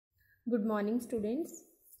Good morning, students.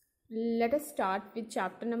 Let us start with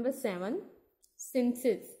chapter number 7,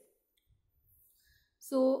 senses.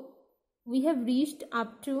 So, we have reached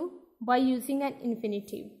up to by using an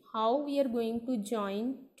infinitive. How we are going to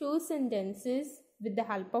join two sentences with the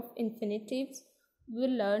help of infinitives we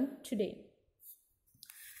will learn today.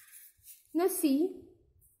 Now see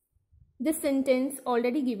the sentence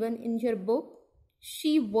already given in your book.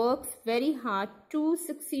 She works very hard to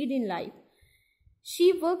succeed in life.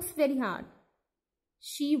 She works very hard.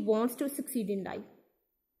 She wants to succeed in life.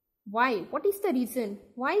 Why? What is the reason?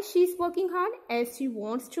 Why she is working hard? As she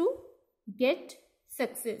wants to get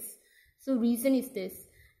success. So reason is this.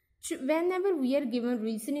 Whenever we are given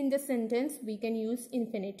reason in the sentence, we can use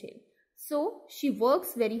infinitive. So she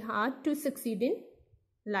works very hard to succeed in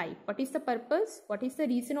life. What is the purpose? What is the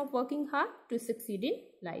reason of working hard? To succeed in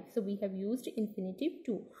life. So we have used infinitive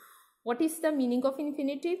to. What is the meaning of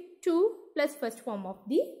infinitive? To plus first form of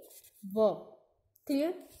the verb.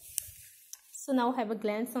 Clear? So now have a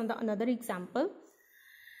glance on the another example.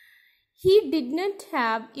 He did not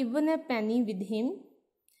have even a penny with him.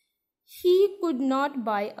 He could not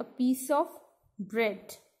buy a piece of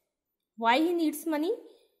bread. Why he needs money?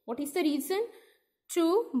 What is the reason?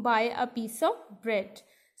 To buy a piece of bread.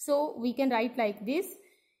 So we can write like this.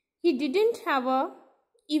 He didn't have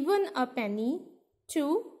even a penny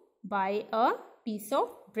to buy a piece of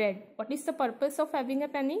bread. What is the purpose of having a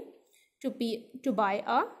penny? To buy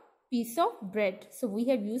a piece of bread. So we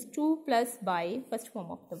have used to plus buy, first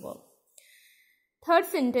form of the verb. Third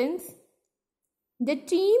sentence. The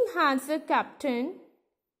team has a captain.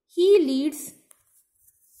 He leads.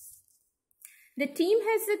 The team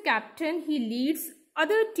has a captain. He leads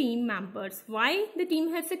other team members. Why the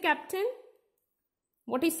team has a captain?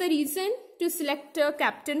 What is the reason to select a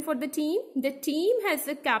captain for the team? The team has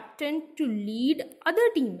a captain to lead other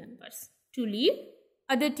team members. To lead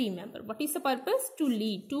other team member. What is the purpose? To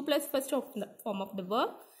lead. To plus first form of the verb.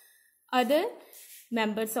 Other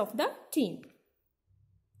members of the team.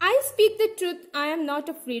 I speak the truth. I am not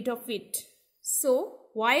afraid of it. So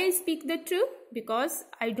why I speak the truth? Because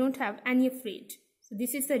I don't have any afraid. So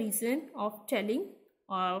this is the reason of telling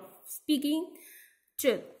or speaking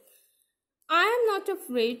truth. I am not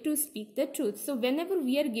afraid to speak the truth. So whenever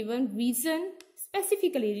we are given reason,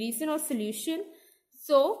 specifically reason or solution,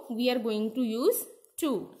 so we are going to use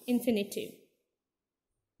to, infinitive.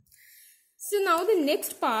 So now the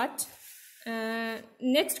next part,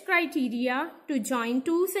 next criteria to join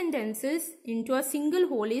two sentences into a single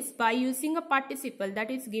whole is by using a participle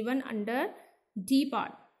that is given under D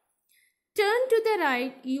part. Turn to the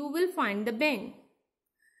right, you will find the bank.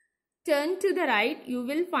 Turn to the right, you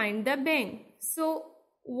will find the bank. So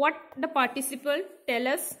what the participle tell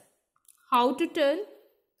us? How to turn,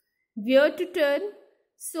 where to turn.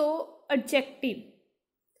 So adjective.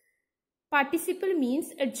 Participle means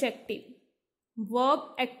adjective. Verb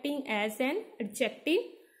acting as an adjective.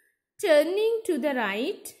 Turning to the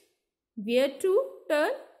right, where to turn?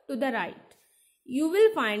 To the right. You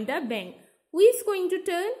will find the bank. Who is going to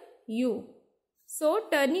turn? You. So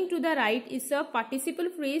turning to the right is a participle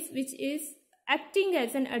phrase which is acting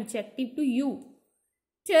as an adjective to you.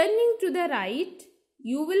 Turning to the right,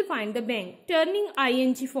 you will find the bank. Turning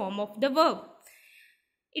ing form of the verb.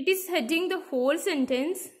 It is heading the whole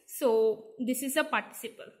sentence. So this is a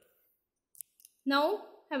participle. Now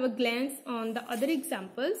have a glance on the other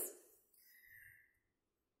examples.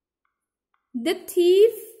 The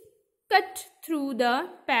thief cut through the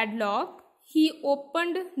padlock. He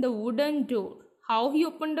opened the wooden door. How he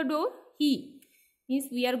opened the door? He. Means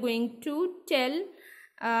we are going to tell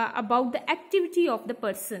about the activity of the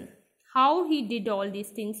person. How he did all these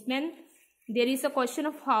things. When there is a question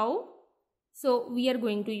of how, so we are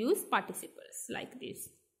going to use participles like this.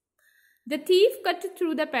 The thief cut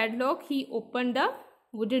through the padlock. He opened the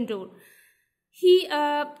wooden door. He,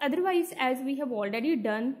 otherwise, as we have already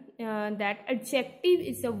done, that adjective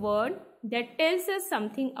is a word that tells us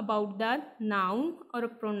something about the noun or a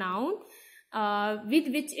pronoun with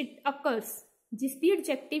which it occurs. जिस भी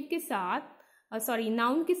adjective के साथ,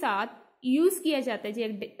 noun के साथ use किया जाता है जो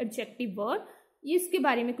adjective word, ये इसके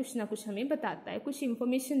बारे में कुछ ना कुछ हमें बताता है, कुछ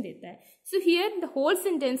information देता है. So here the whole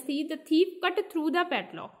sentence थी, the thief cut through the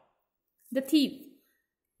padlock. The thief.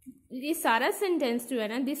 ये सारा sentence जो है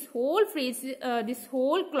ना, this whole phrase, this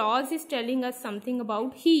whole clause is telling us something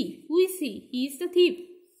about he. Who is he? He is the thief.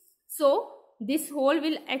 So this whole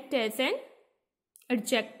will act as an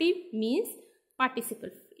adjective, means participle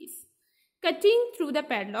phrase. Cutting through the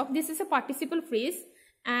padlock. This is a participle phrase,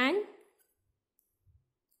 and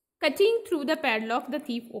cutting through the padlock, the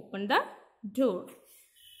thief opened the door.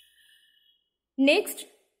 Next,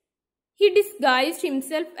 He disguised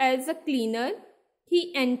himself as a cleaner.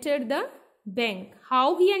 He entered the bank.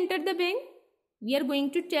 How he entered the bank? We are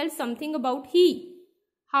going to tell something about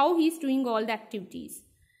how he is doing all the activities.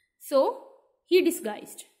 So he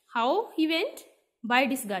disguised. How he went? By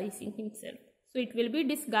disguising himself. So it will be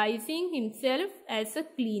disguising himself as a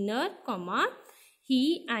cleaner, comma,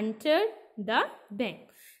 he entered the bank.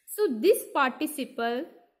 So this participle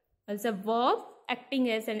as a verb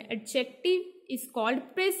acting as an adjective is called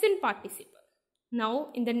present participle. Now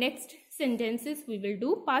in the next sentences we will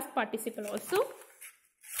do past participle also.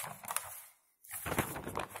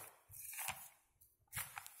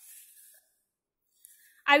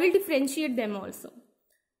 I will differentiate them also.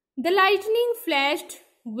 The lightning flashed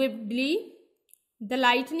vividly. The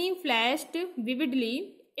lightning flashed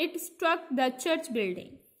vividly. It struck the church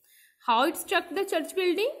building. How it struck the church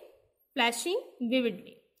building? Flashing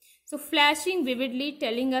vividly. So flashing vividly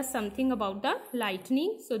telling us something about the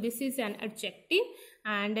lightning. So this is an adjective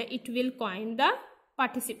and it will coin the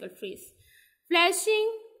participle phrase.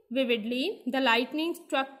 Flashing vividly, the lightning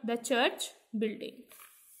struck the church building.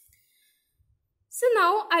 So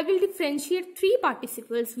now I will differentiate three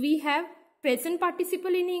participles. We have present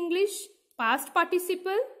participle in English, past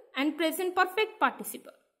participle and present perfect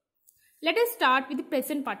participle. Let us start with the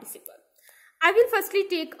present participle. I will firstly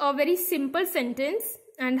take a very simple sentence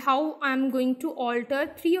and how I am going to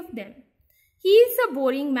alter three of them. He is a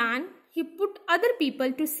boring man. He put other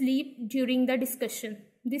people to sleep during the discussion.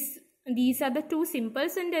 These are the two simple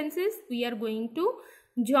sentences. We are going to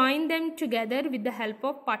join them together with the help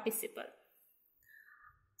of participle.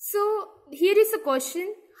 So here is a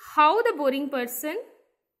question. How the boring person,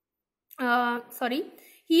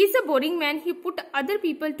 he is a boring man. He put other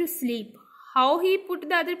people to sleep. How he put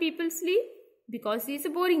the other people to sleep? Because he is a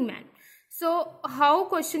boring man. So how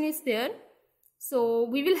question is there? So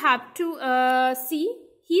we will have to see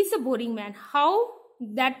he is a boring man. How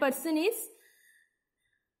that person is?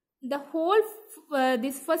 The whole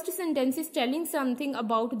this first sentence is telling something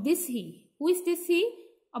about this he. Who is this he?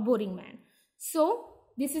 A boring man. So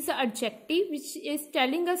this is an adjective which is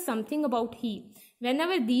telling us something about he.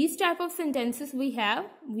 Whenever these type of sentences we are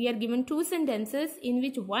given two sentences in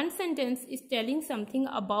which one sentence is telling something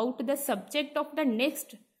about the subject of the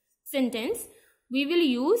next sentence, we will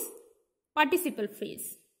use participle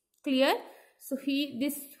phrase. Clear? So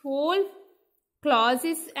this whole clause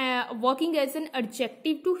is working as an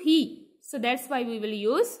adjective to he. So that's why we will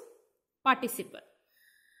use participle.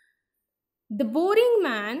 The boring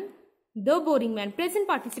man, present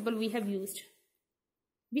participle we have used.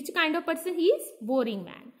 Which kind of person he is? Boring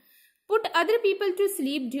man. Put other people to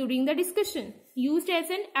sleep during the discussion. Used as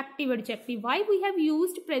an active adjective. Why we have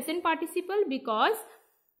used present participle? Because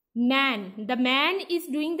the man is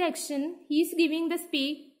doing the action. He is giving the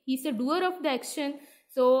speech. He is the doer of the action.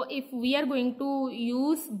 So if we are going to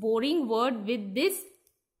use boring word with this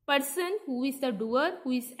person who is the doer,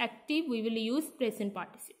 who is active, we will use present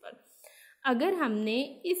participle. अगर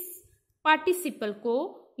हमने इस participle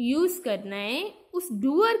को use करना है उस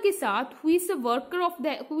doer के साथ who is the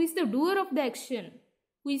doer of the action,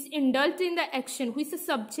 who is indulged in the action, who is the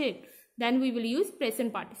subject, then we will use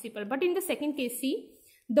present participle. But in the second case, see,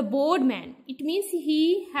 the bored man, it means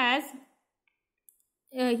he has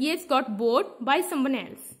got bored by someone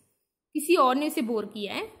else. किसी और ने उसे bore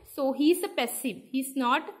किया है. So he is a passive. He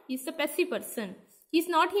is a passive person. He is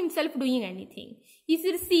not himself doing anything. He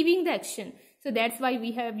is receiving the action. So that's why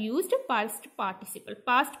we have used past participle.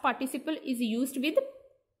 Past participle is used with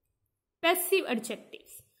passive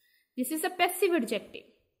adjectives. This is a passive adjective.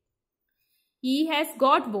 He has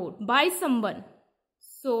got bored by someone.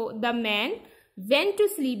 So the man went to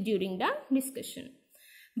sleep during the discussion.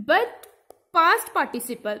 But past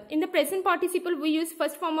participle, in the present participle we use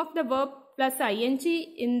first form of the verb plus ing.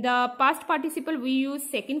 In the past participle we use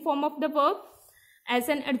second form of the verb as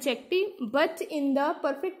an adjective, but in the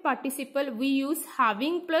perfect participle we use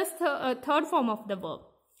having plus third form of the verb.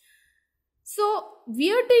 So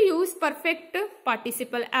where to use perfect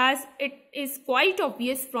participle, as it is quite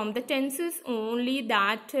obvious from the tenses only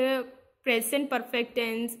that present perfect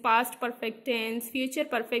tense, past perfect tense, future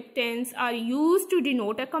perfect tense are used to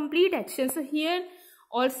denote a complete action. So here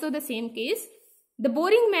also the same case. The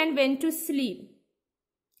boring man went to sleep.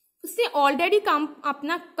 उसने already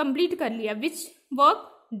अपना complete कर लिया. Which work?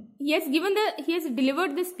 He has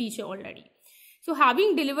delivered the speech already. So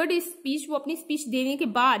having delivered his speech, वो अपनी speech देने के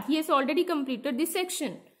बाद he has already completed this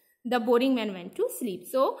section. The boring man went to sleep.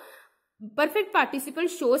 So perfect participle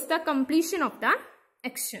shows the completion of the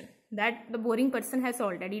action, that the boring person has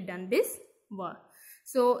already done this work.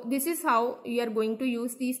 So this is how we are going to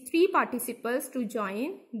use these three participles to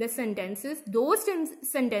join the sentences. Those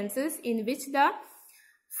sentences in which the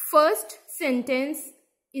first sentence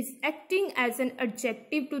is acting as an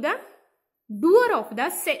adjective to the doer of the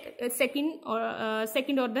second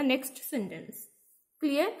or the next sentence.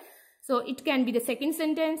 Clear? So it can be the second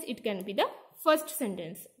sentence, it can be the first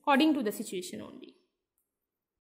sentence, according to the situation only.